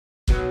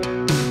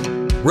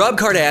Rob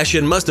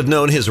Kardashian must have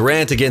known his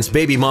rant against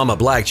baby mama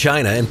Blac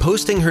Chyna, and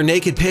posting her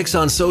naked pics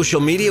on social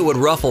media would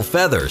ruffle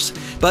feathers.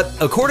 But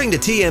according to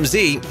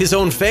TMZ, his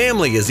own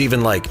family is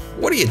even like,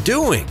 "What are you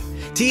doing?"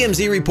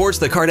 TMZ reports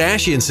the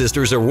Kardashian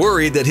sisters are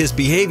worried that his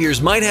behaviors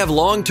might have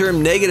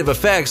long-term negative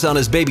effects on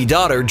his baby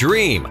daughter,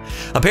 Dream.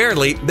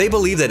 Apparently, they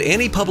believe that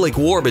any public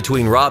war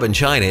between Rob and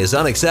Chyna is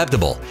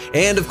unacceptable,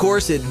 and of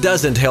course, it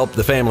doesn't help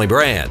the family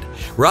brand.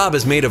 Rob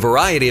has made a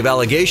variety of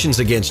allegations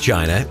against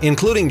Chyna,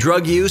 including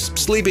drug use,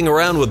 sleeping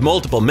around with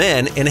multiple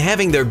men, and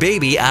having their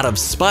baby out of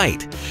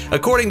spite.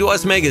 According to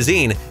Us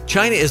Magazine,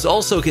 Chyna is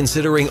also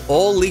considering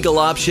all legal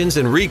options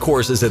and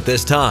recourses at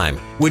this time,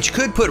 which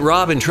could put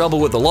Rob in trouble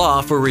with the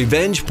law for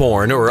revenge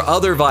porn or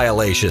other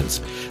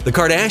violations. The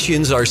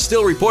Kardashians are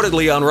still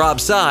reportedly on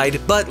Rob's side,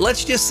 but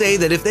let's just say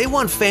that if they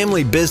want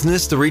family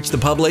business to reach the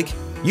public,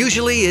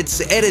 usually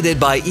it's edited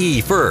by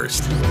E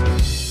first.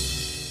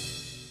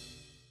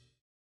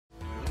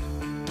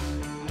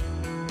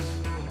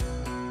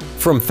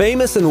 From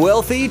famous and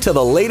wealthy to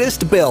the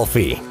latest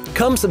belfie,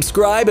 come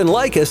subscribe and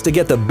like us to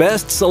get the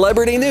best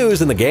celebrity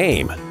news in the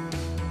game.